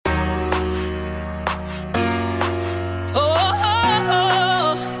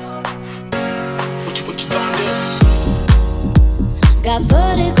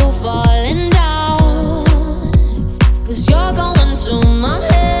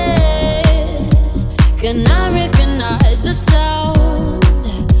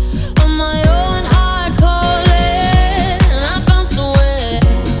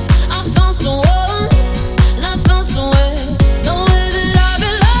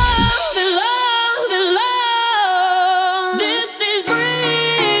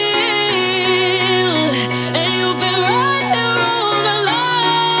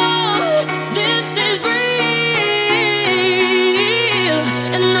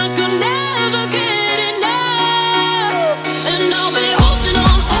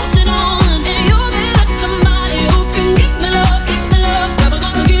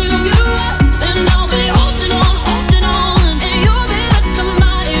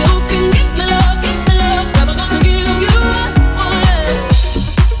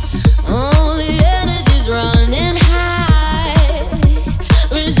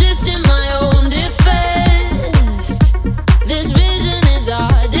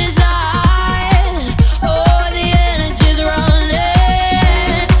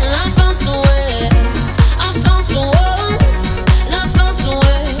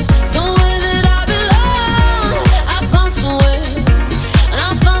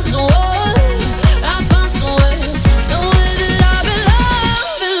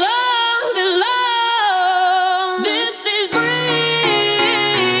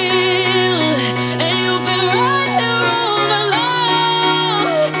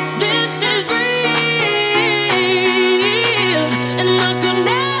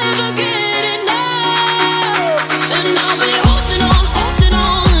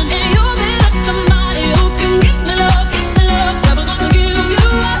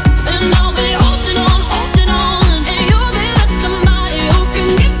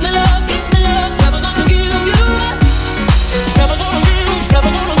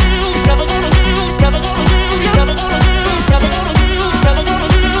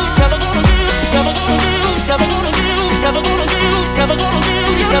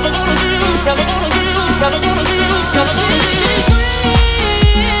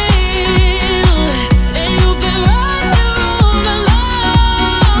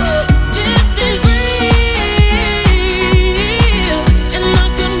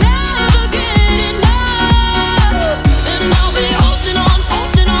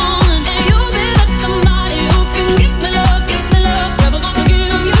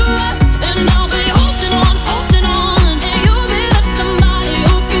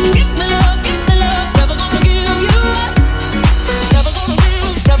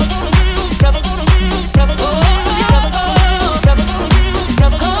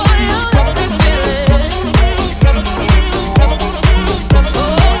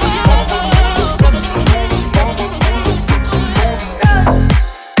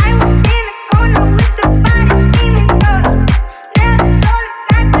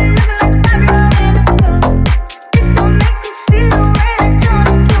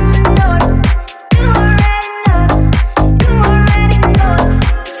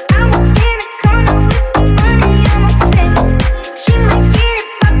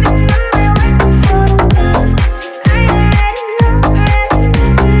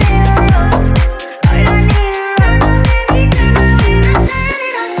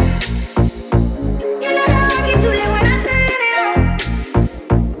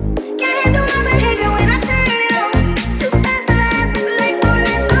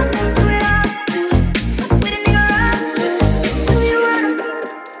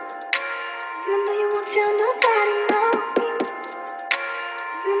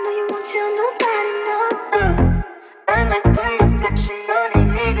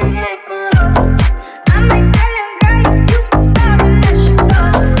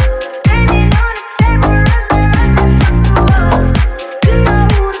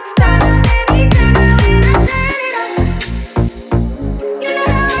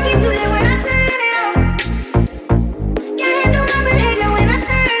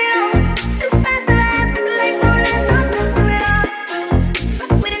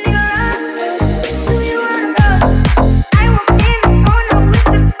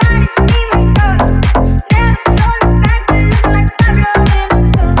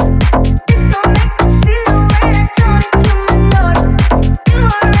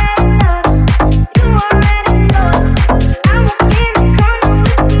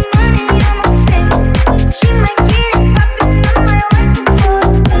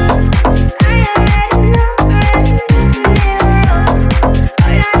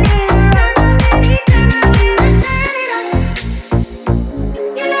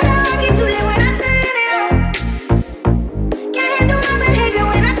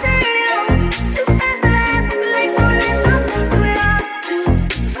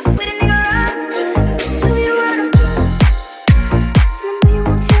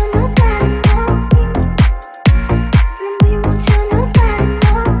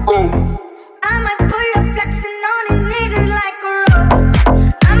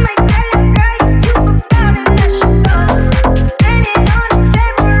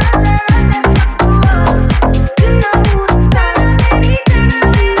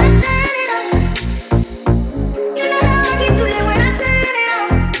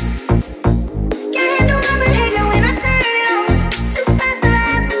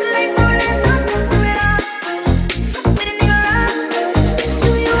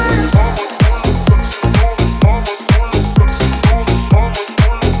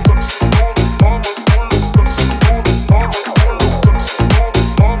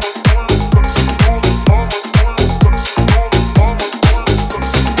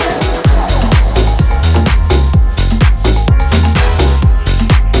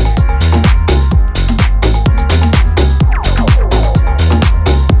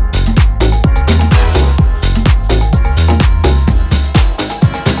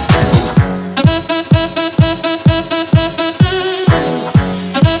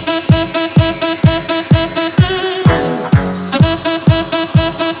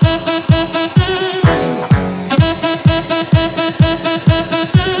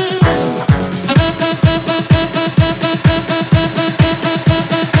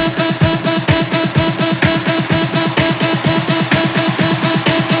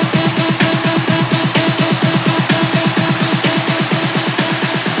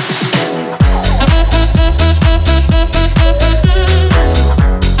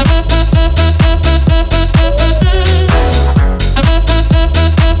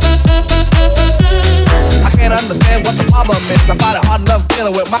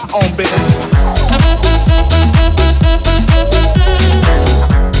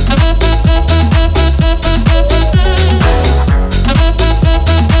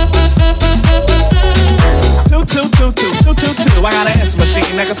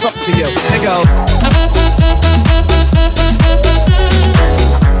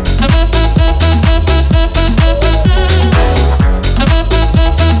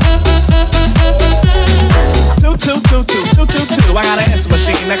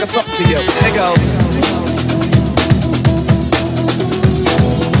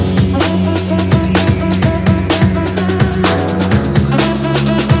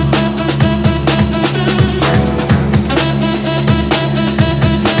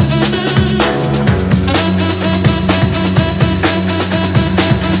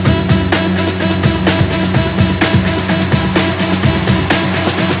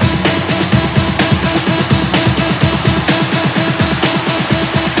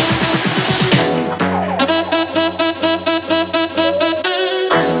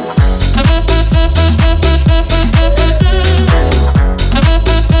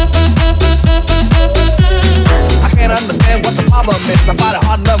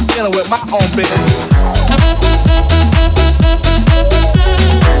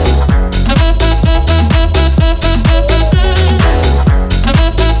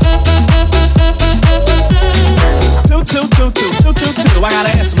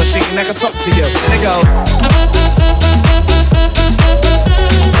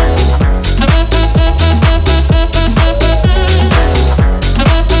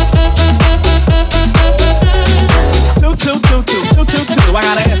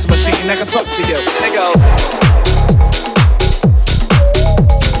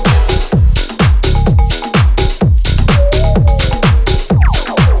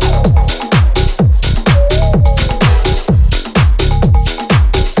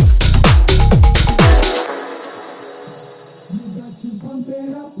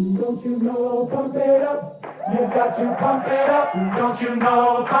it up, don't you know? Pump it up. You got to pump it up, don't you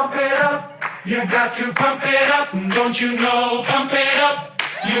know? Pump it up. You got to pump it up, don't you know? Pump it up.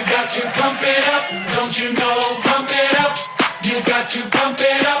 You got to pump it up, don't you know? Pump it up. You got to pump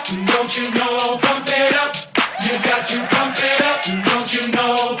it up, don't you know? Pump it up. You got to pump it up, don't you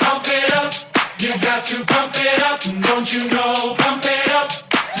know? Pump it up. You got to pump it up, don't you know? Pump it up.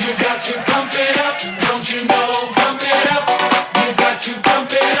 You got to pump it up, don't you know? Pump it up. You got to pump it up, don't you know? Pump it up. You got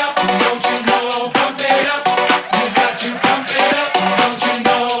to pump it up, don't you know? Pump it up. You got to pump it up, don't you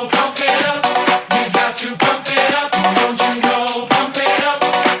know? Pump it up. You got to pump it up, don't you know? Pump it up.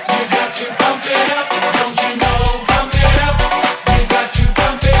 You got to pump it up, don't you know? Pump it up. You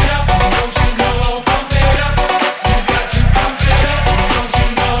got to pump it up, don't you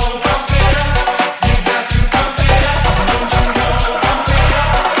know? Pump it up. You got to pump it up, don't you know?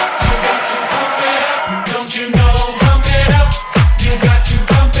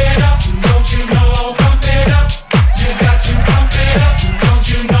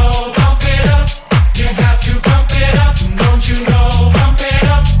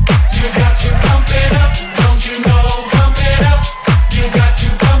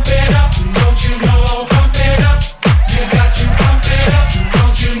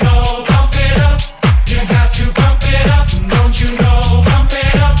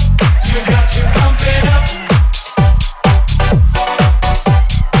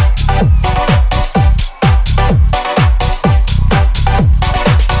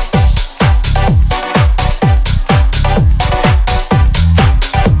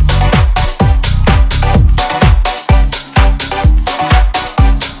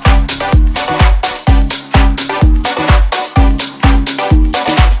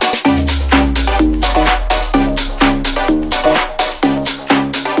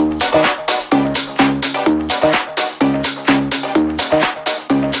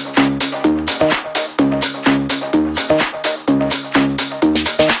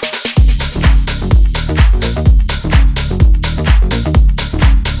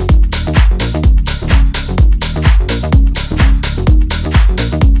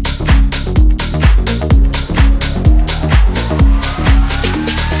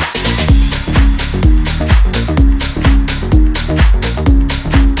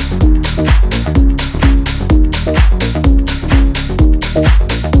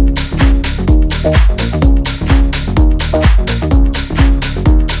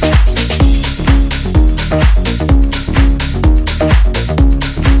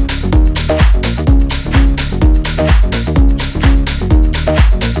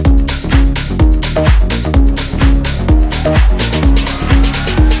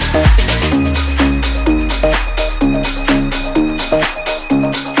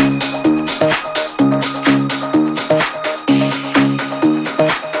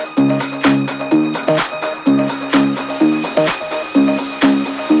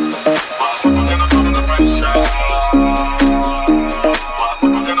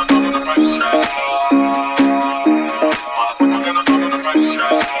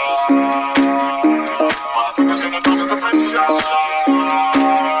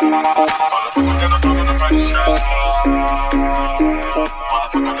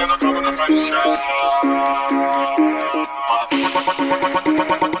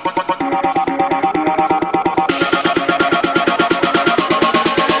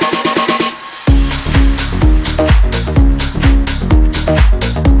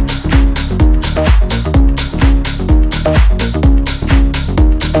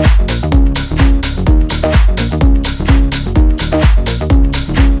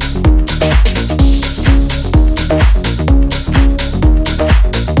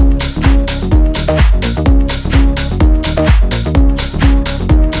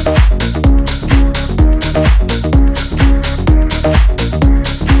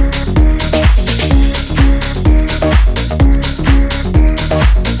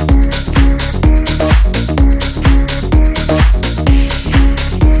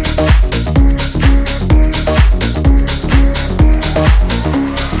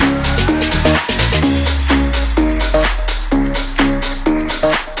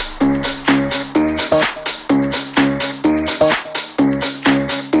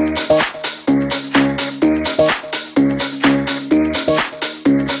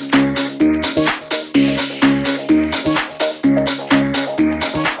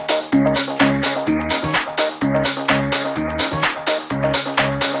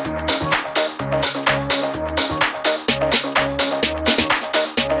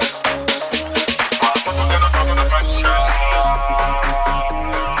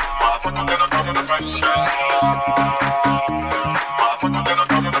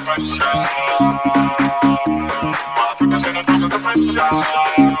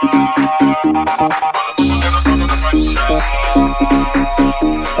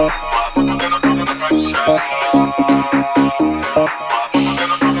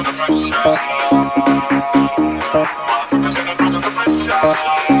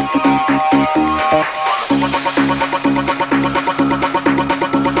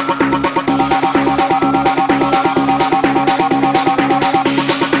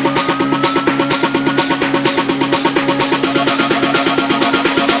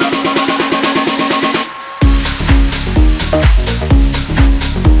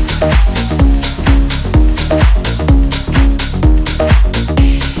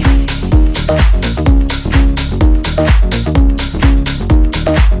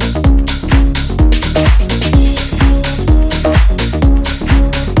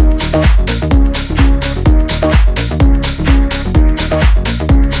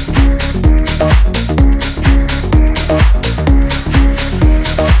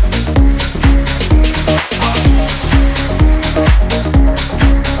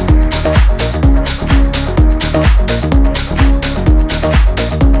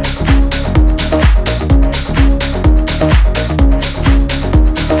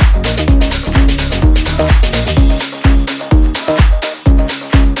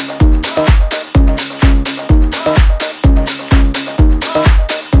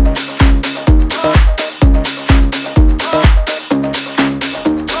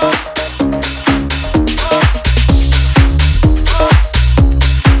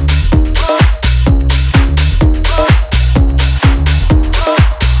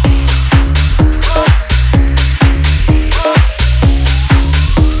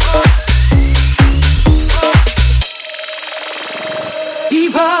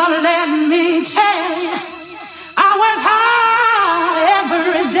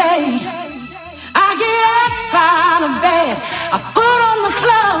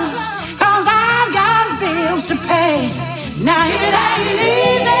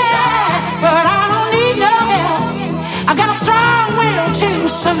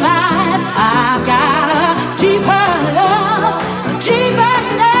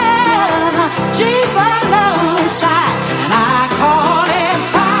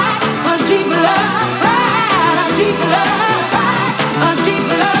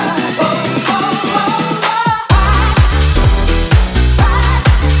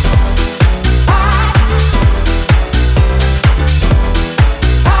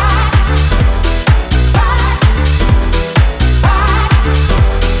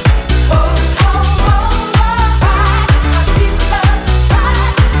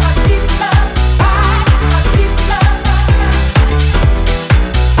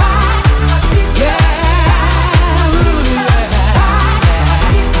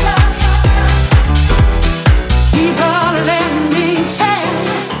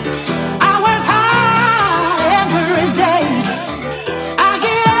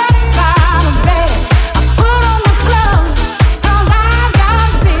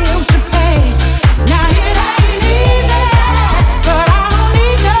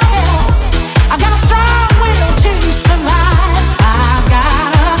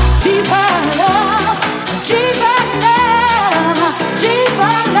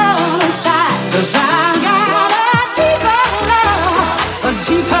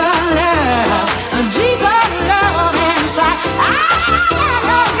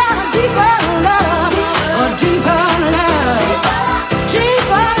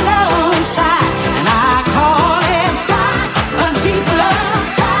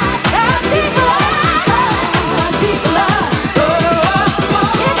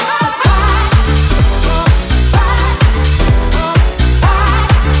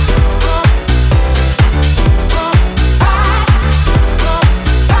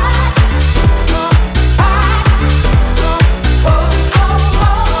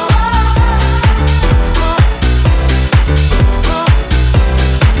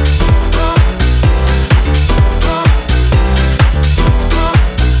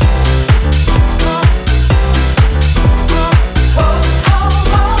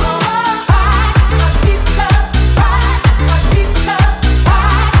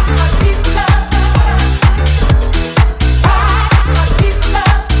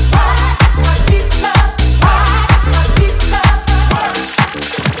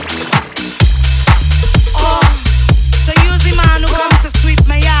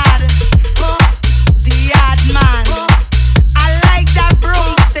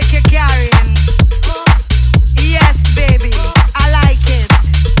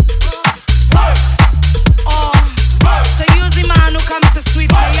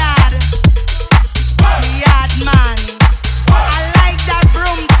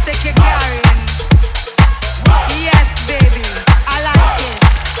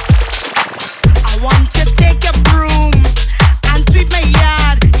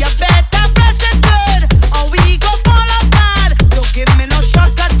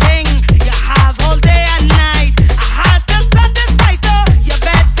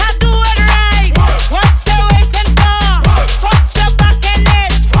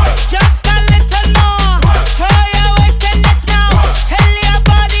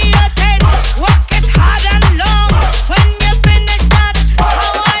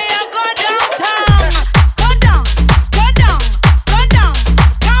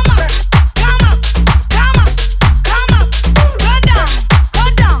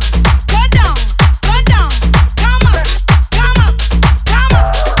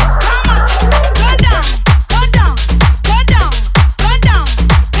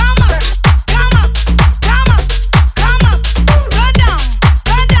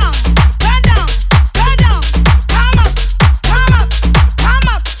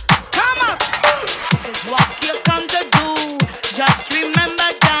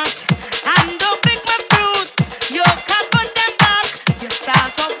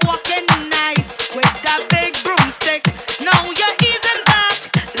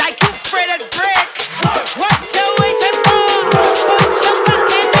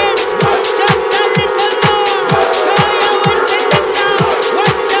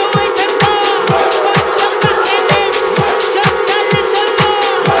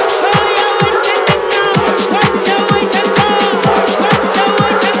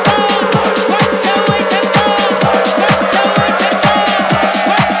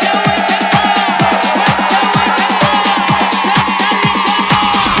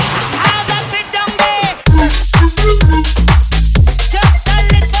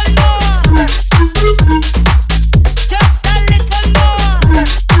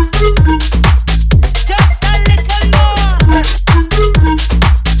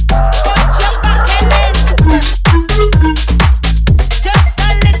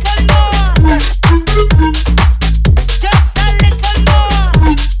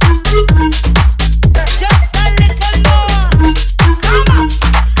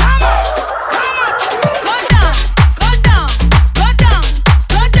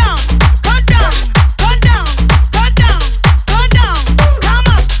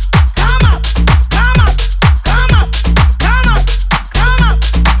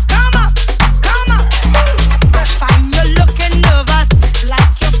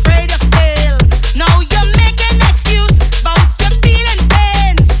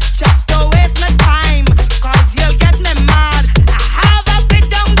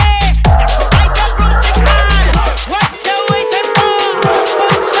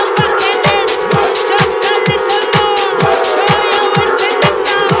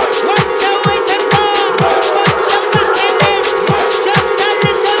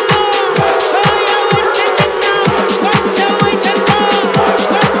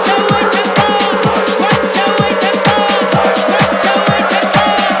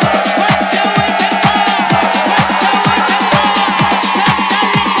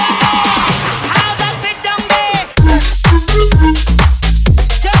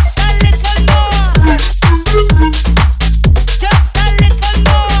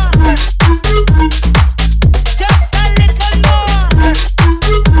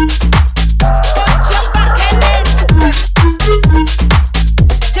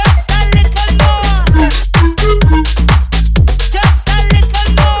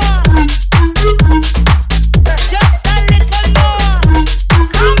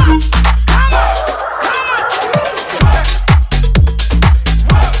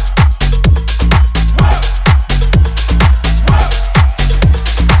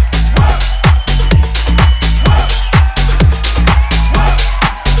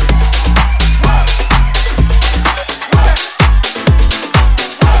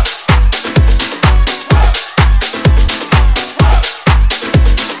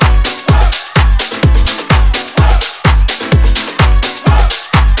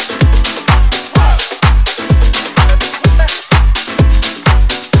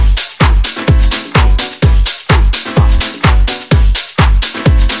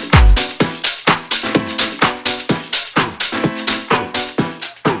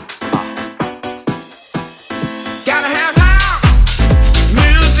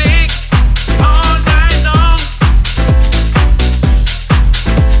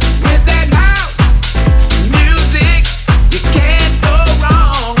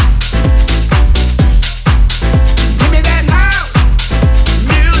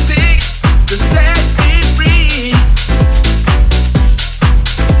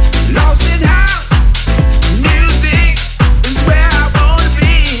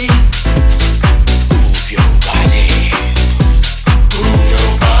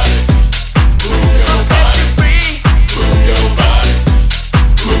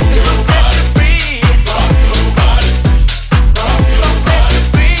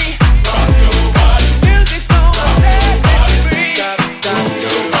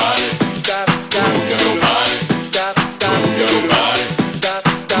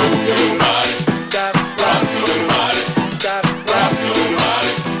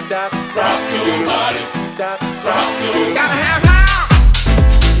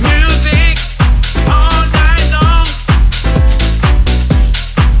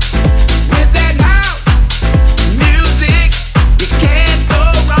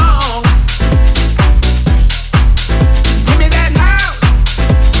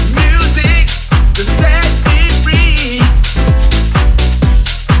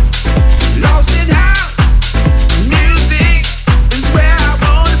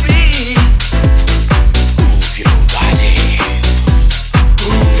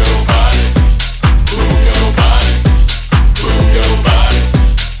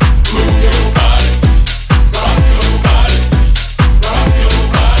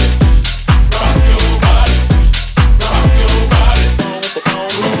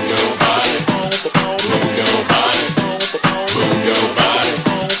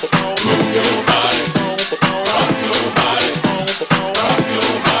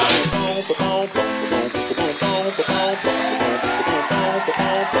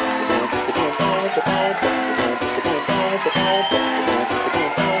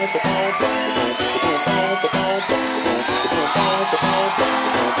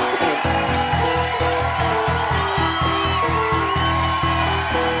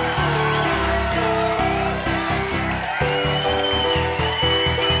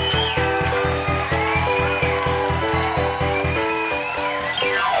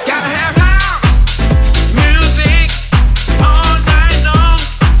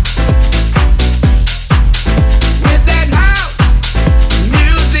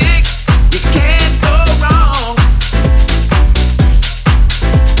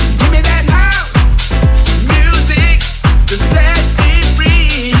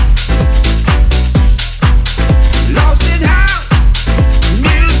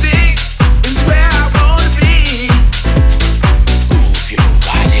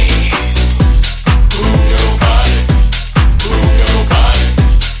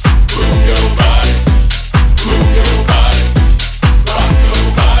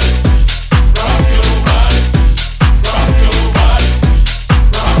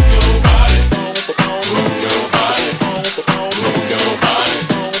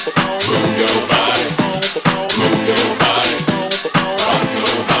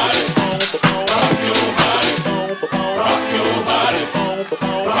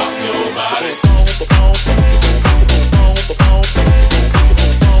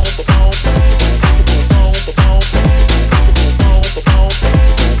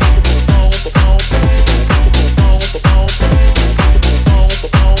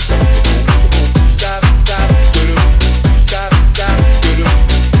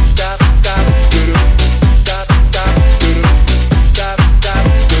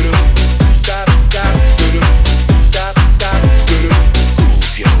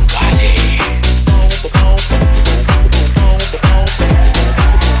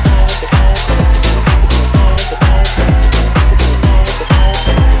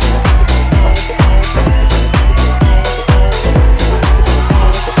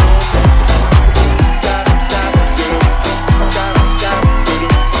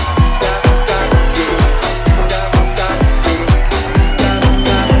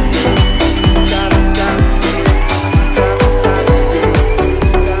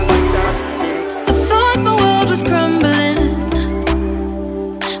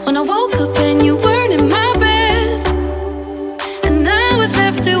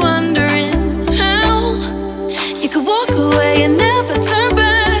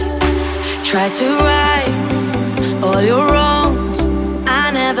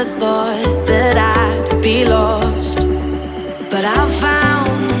 never thought that I'd be lost, but I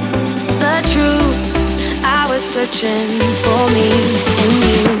found the truth. I was searching for me in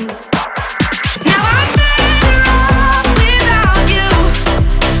you. Now I'm better off without you,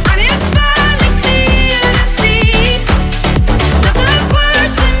 and it's finally clear to see that the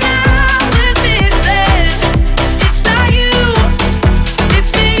person I was missing, it's not you,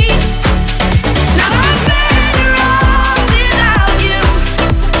 it's me. Now I'm better off without you,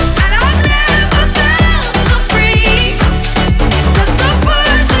 and I've never felt so free. 'Cause the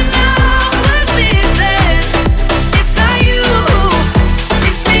person I was missing, it's not you,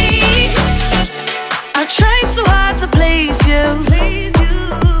 it's me. I tried so hard to please you,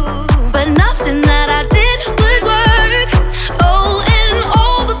 but nothing that I did would work. Oh, and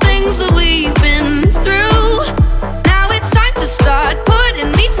all the things that we've been through, now it's time to start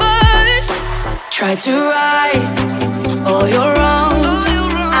putting me first. Tried to right all your wrongs.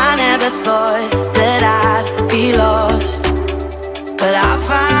 I never thought that I'd be lost, but I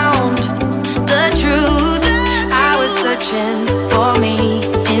found the truth. I was searching for me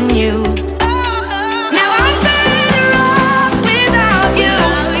in you. Now I'm better off without you,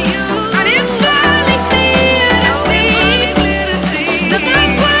 and it's finally clear to see that the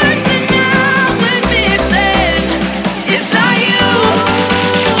person I was missing, it's not you,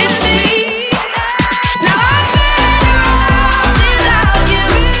 it's me. Now I'm better off without you,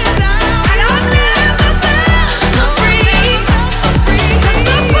 and I've never felt so free. 'Cause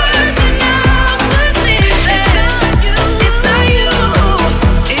the person I was missing, it's not you,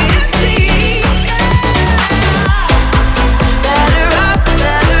 it's me. Better up,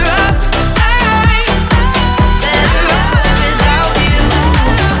 better up, I'm better up without you.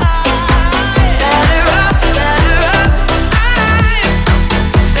 Better up, I'm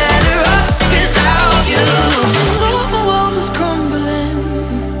better up without you. Thought my world was crumbling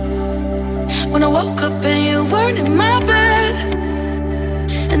when I woke up and you weren't in my bed,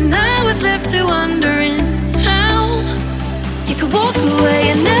 and I was left to wondering how you could walk away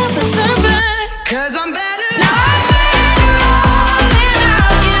and never turn back. 'Cause I'm better now. I'm better off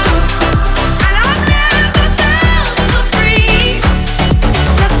without you, and I've never felt so free.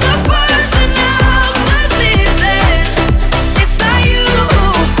 'Cause the person I was missing, it's not you,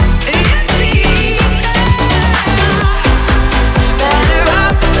 it's me. Better up, I'm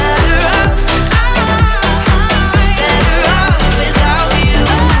better up without you. Better up, I'm better up without you.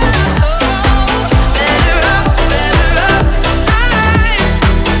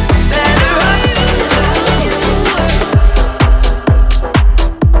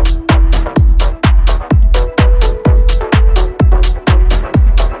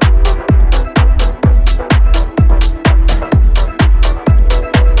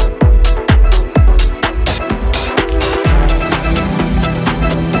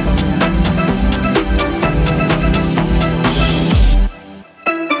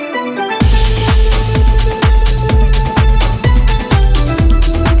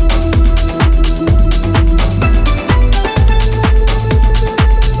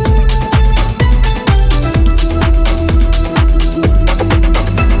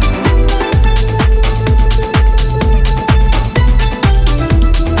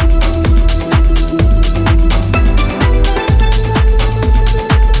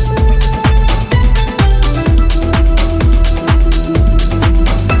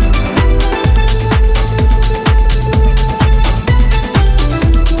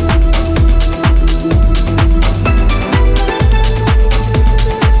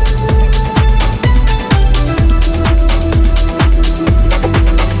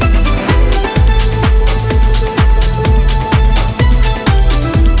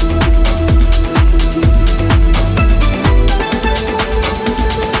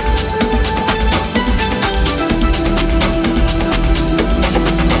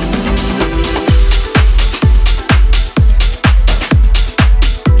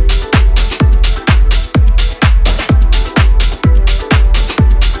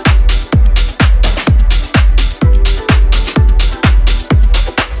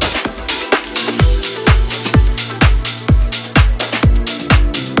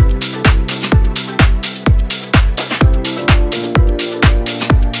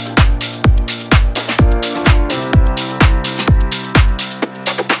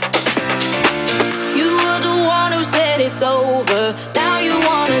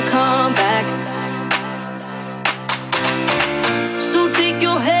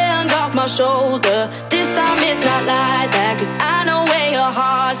 my shoulder. This time it's not like that, 'cause I know where your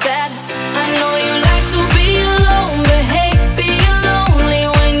heart's at. I know you like to be alone, but hey, being lonely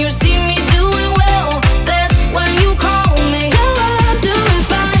when you see me doing well, that's when you call me. Now I'm doing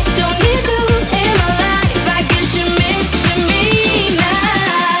fine.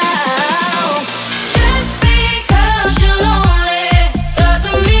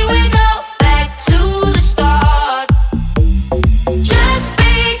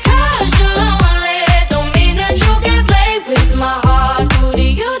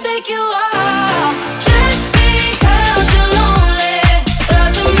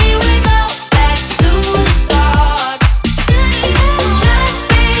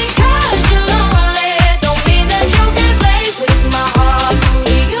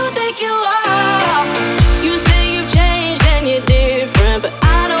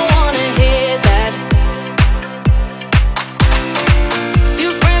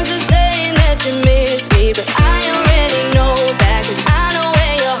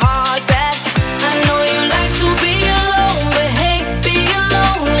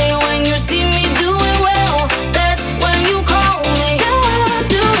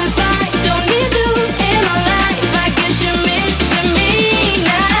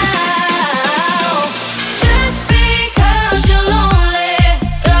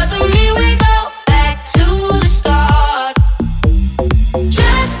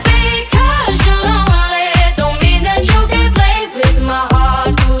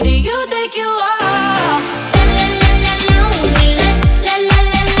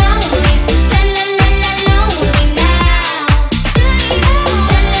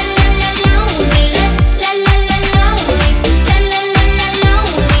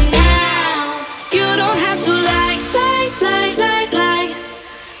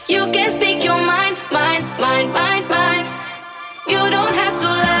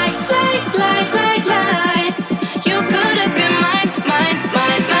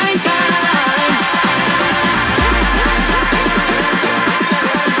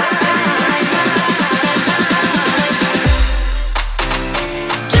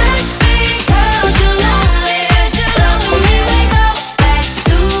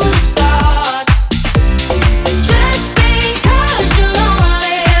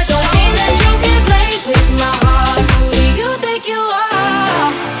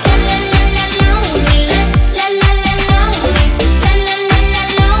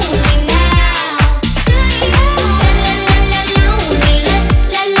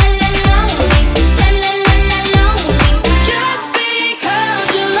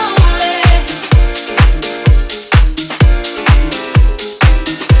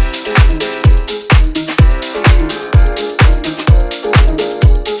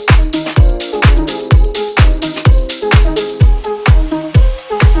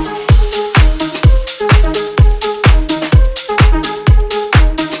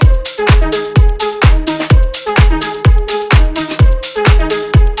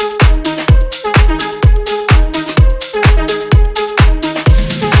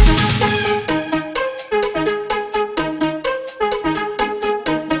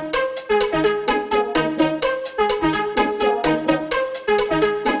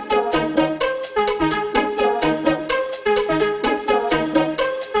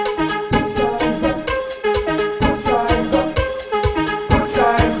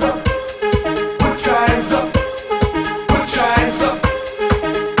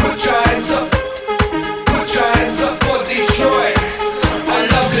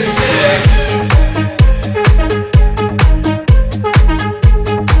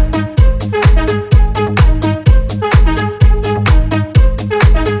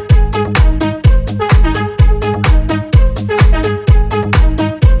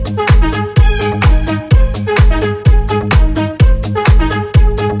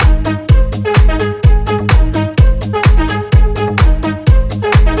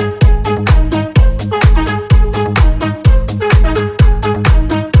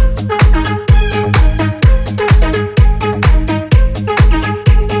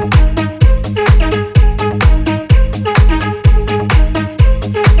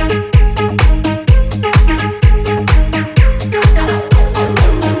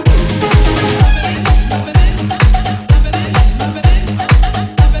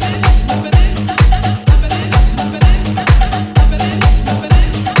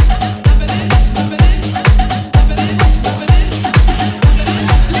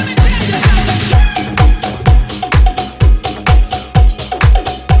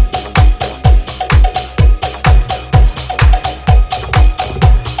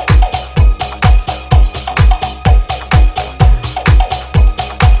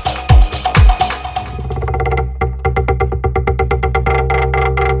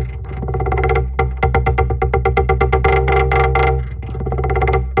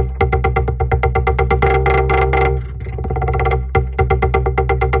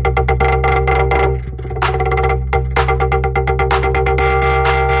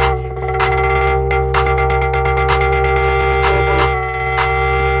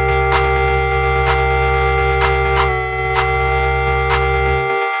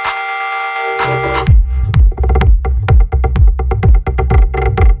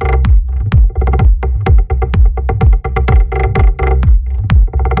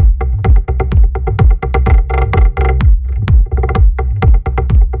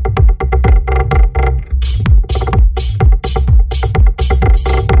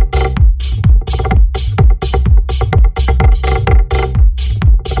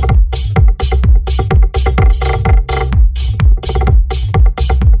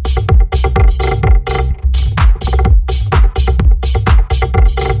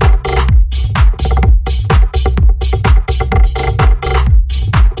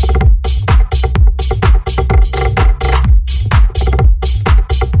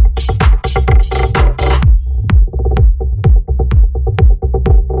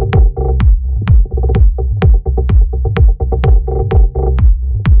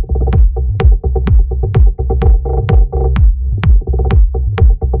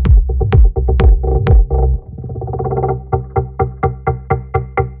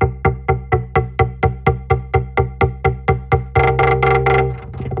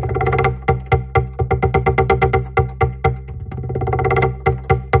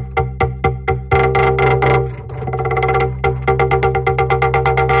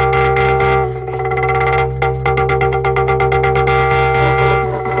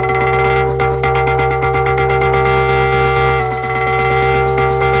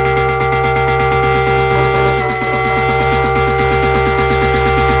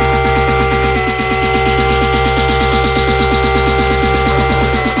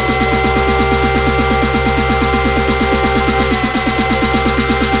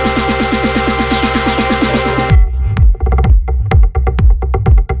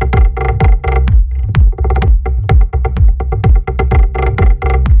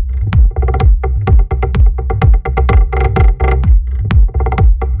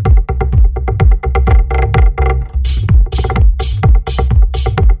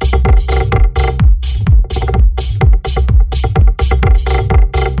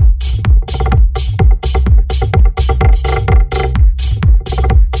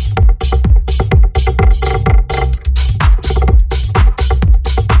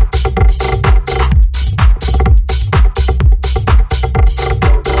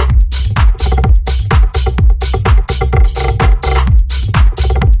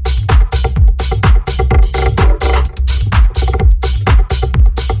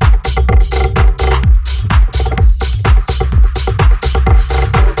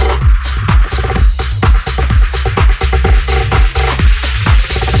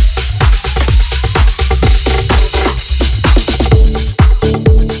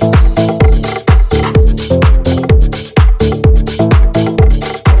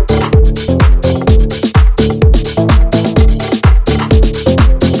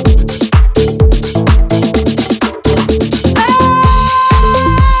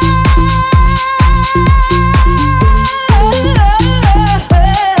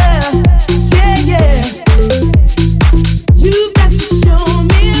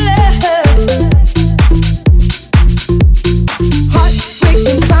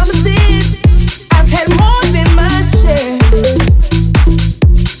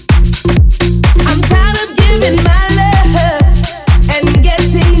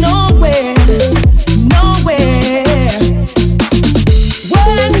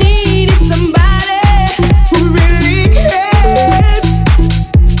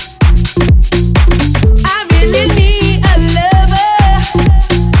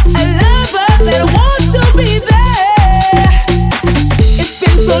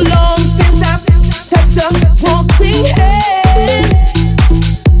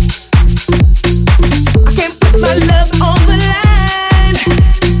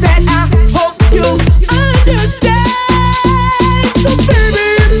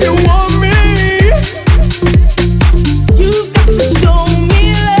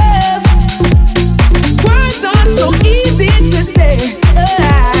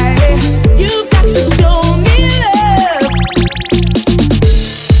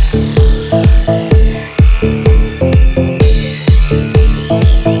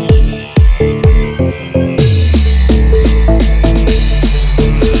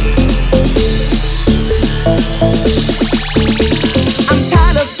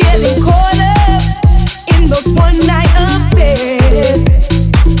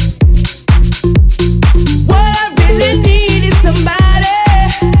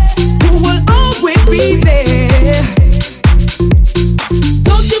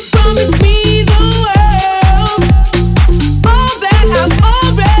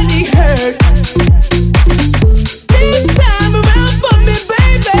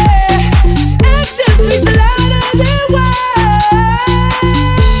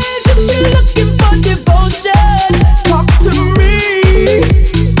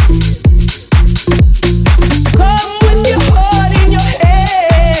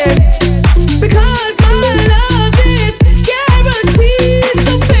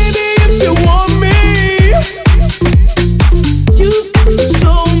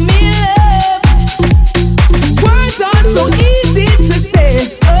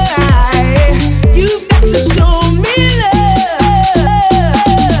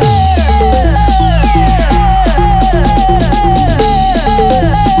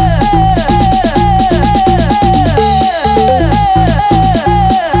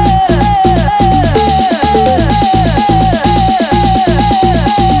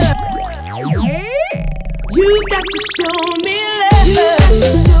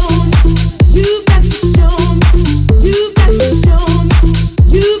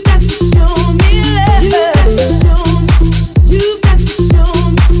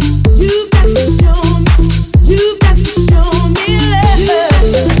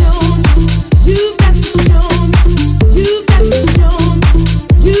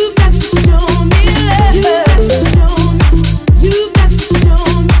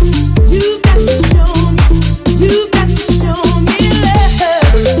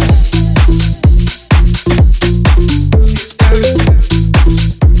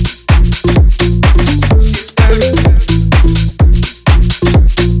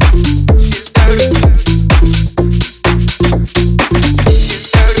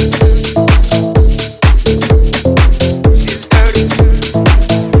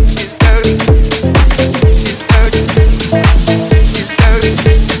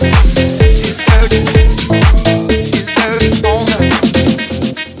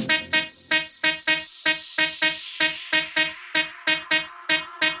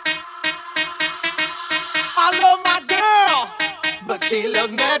 she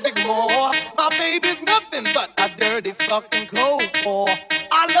loves magic more. My baby's nothing but a dirty fucking cold core.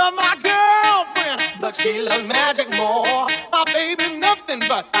 I love my girlfriend, but she loves magic more. My baby's nothing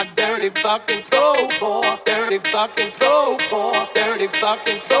but a dirty fucking cold core. Dirty fucking cold core. Dirty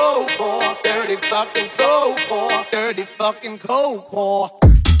fucking cold core. Dirty fucking cold core. Dirty fucking cold core.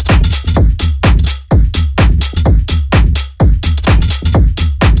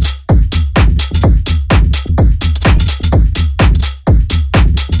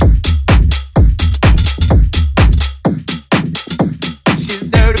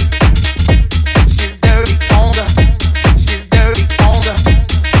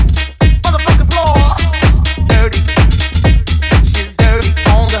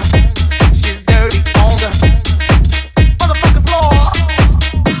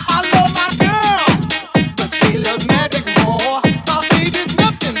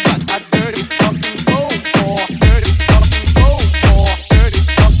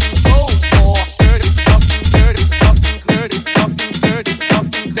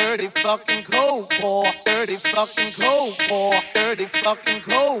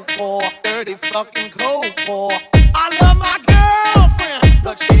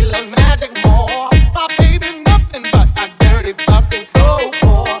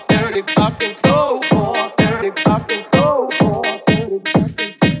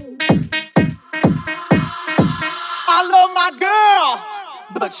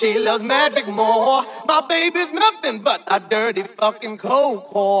 She loves magic more. My baby's nothing but a dirty fucking cold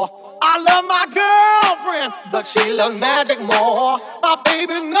core. I love my girlfriend, but she loves magic more. My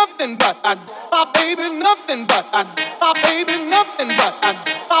baby's nothing but a, my baby's nothing but a, my baby's nothing but a,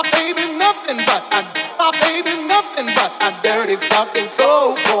 my baby's nothing but a, my baby's nothing but a dirty fucking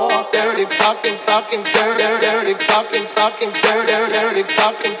cold core. Dirty fucking dirty, dirty fucking dirty, dirty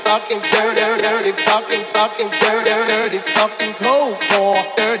fucking dirty, dirty fucking dirty, dirty fucking cold core.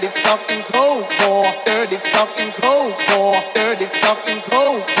 Dirty fucking cold core. Dirty fucking cold core. Dirty fucking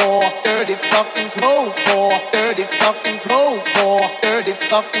cold core. Dirty fucking cold core. Dirty fucking cold core. Dirty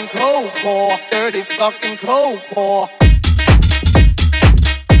fucking cold core. Dirty fucking cold core.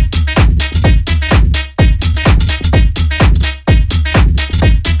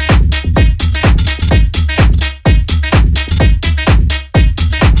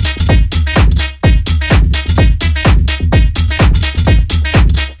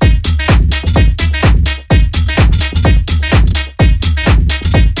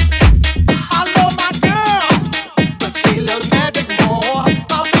 She loves magic more.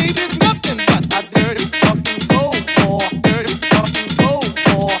 My baby's nothing but a dirty fucking cold core.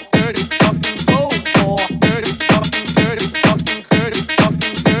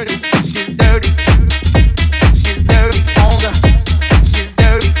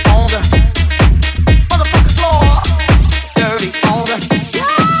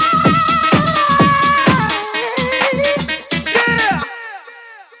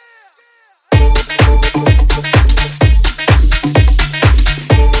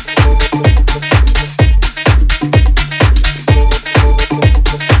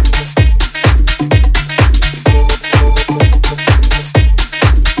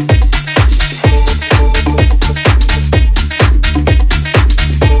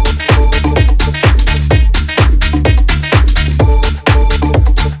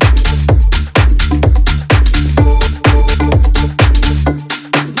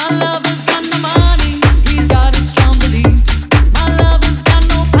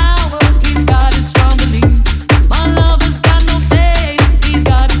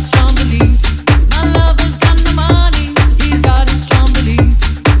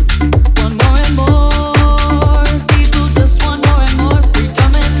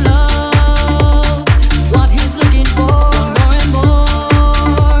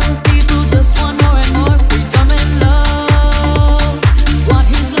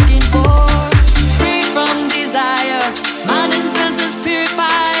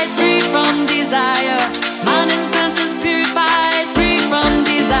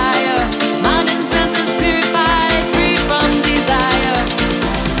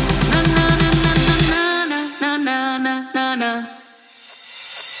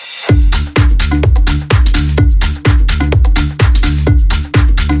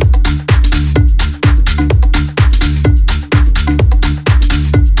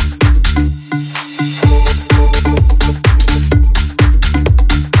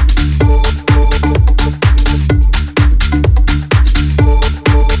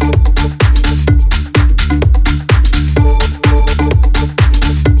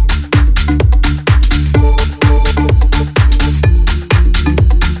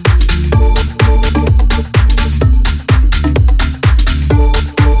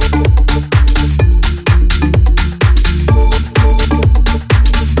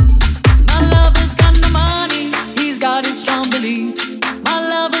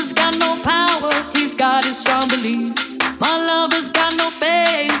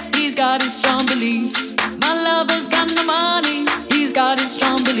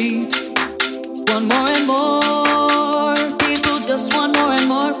 more and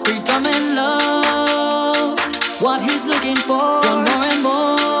more freedom and love. What he's looking for, want more and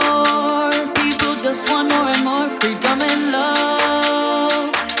more. People just want more and more freedom and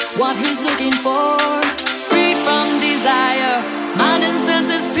love. What he's looking for, free from desire. Mind and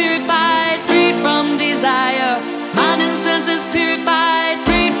senses purified, free from desire. Mind and senses purified,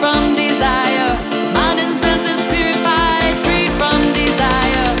 free from desire. Mind and senses purified, free from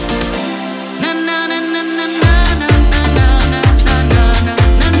desire. Na na na na na na na na na na na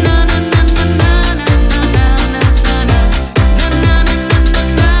na na na na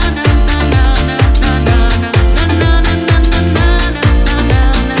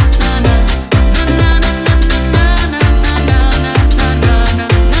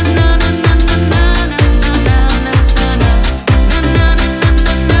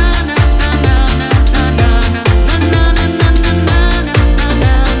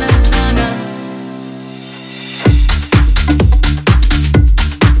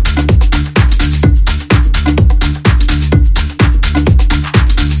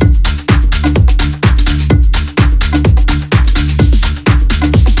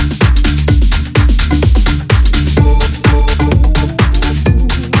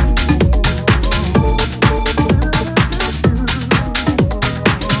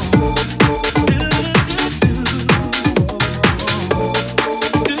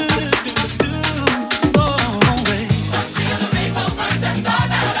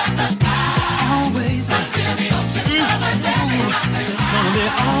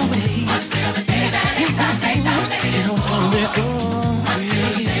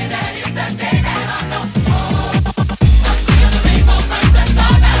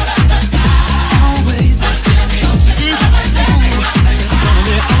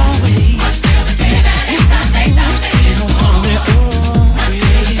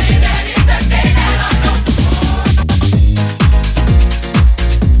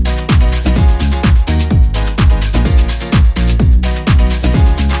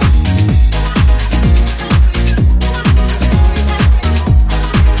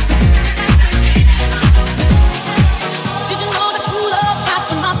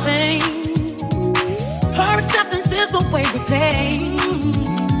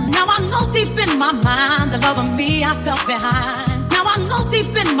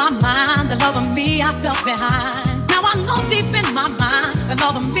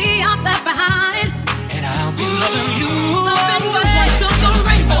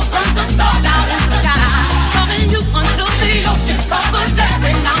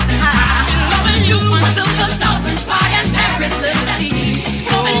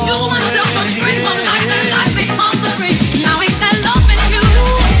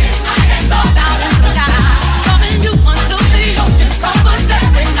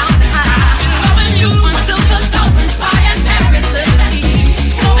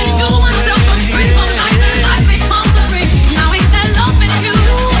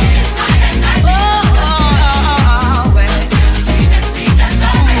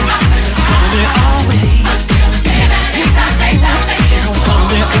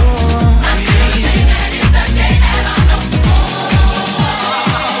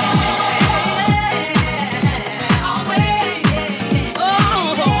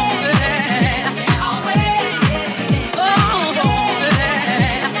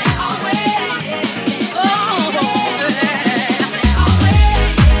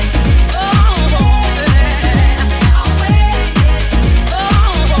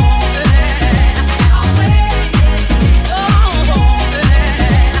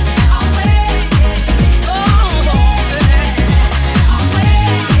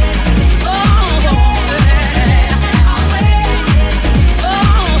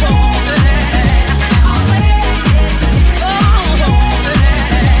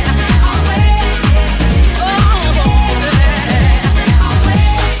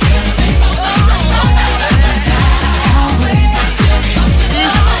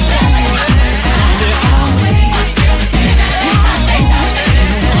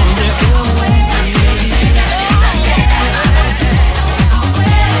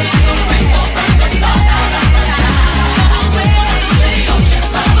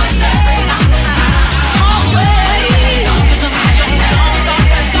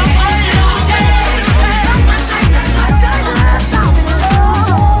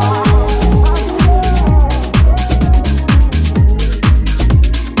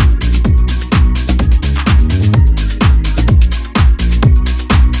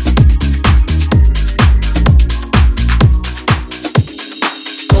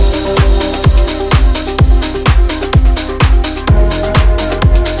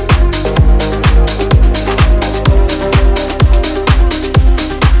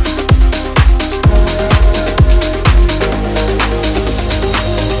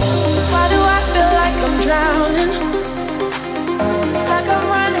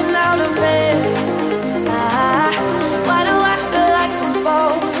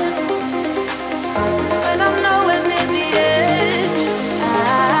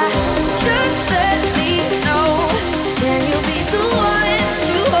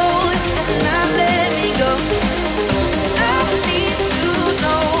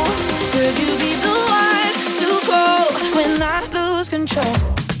control.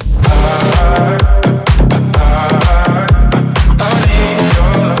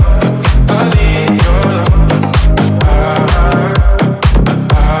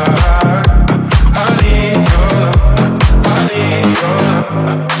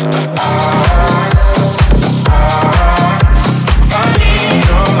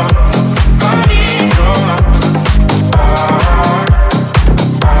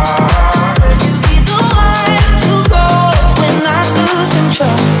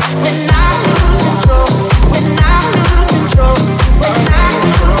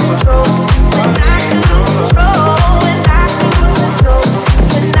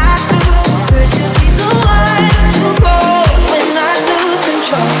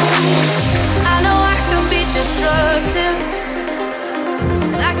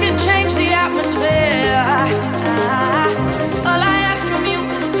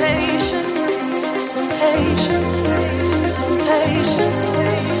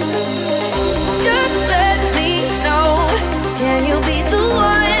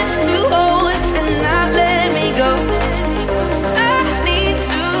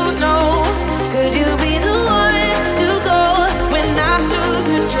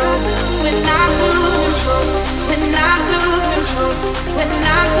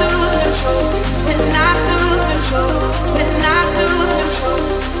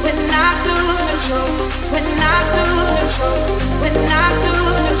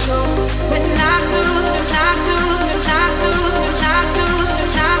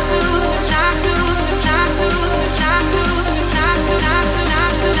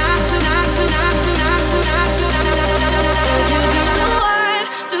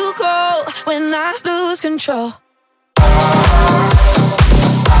 Control.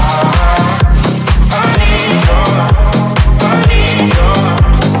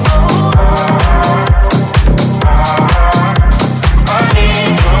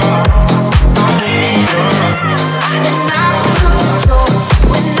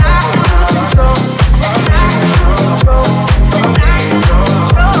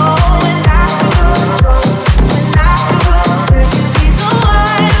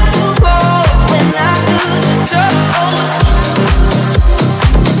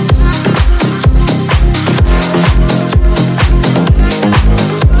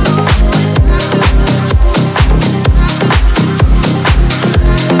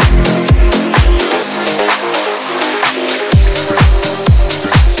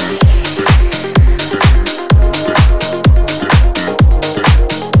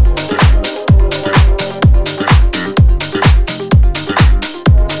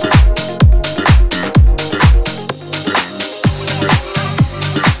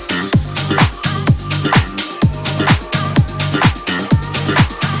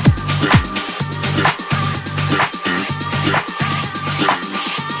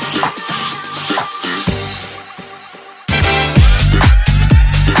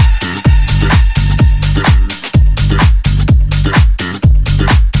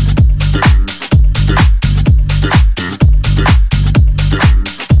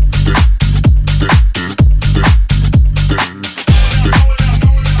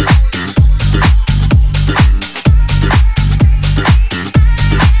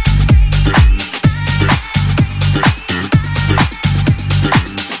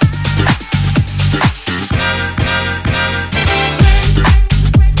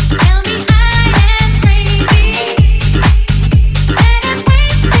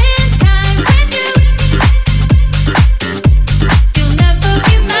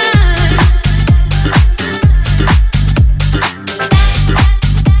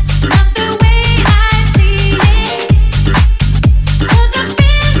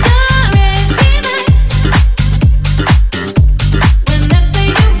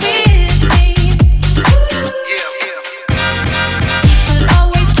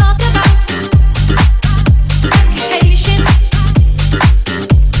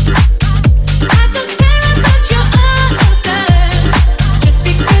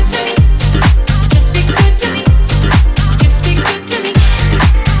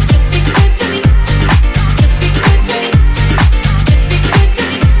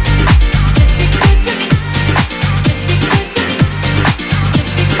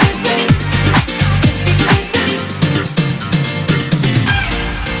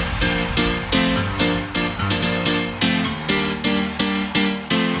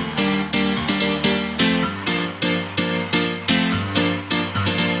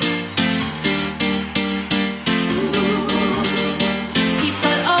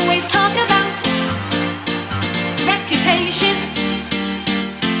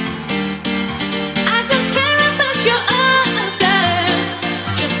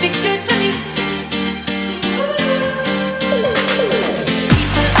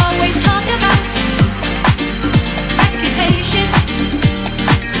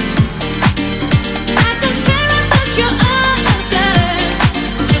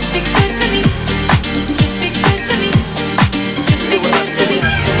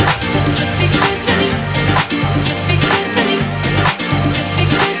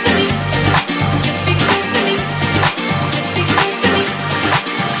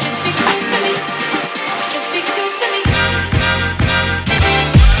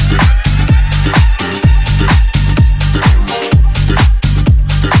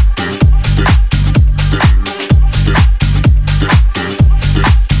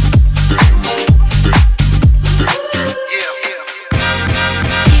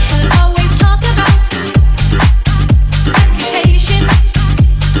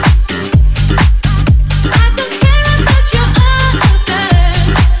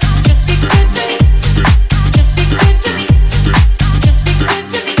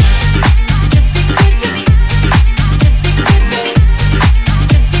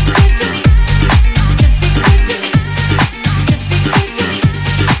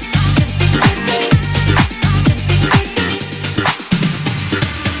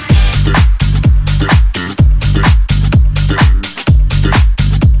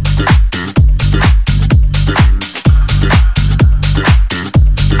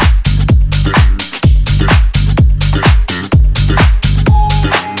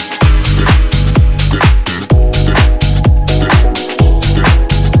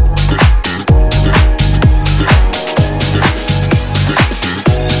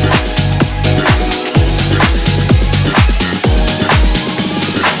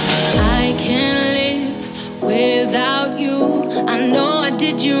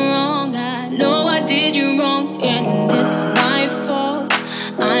 wrong. I know I did you wrong, and it's my fault.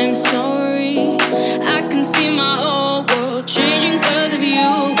 I'm sorry. I can see my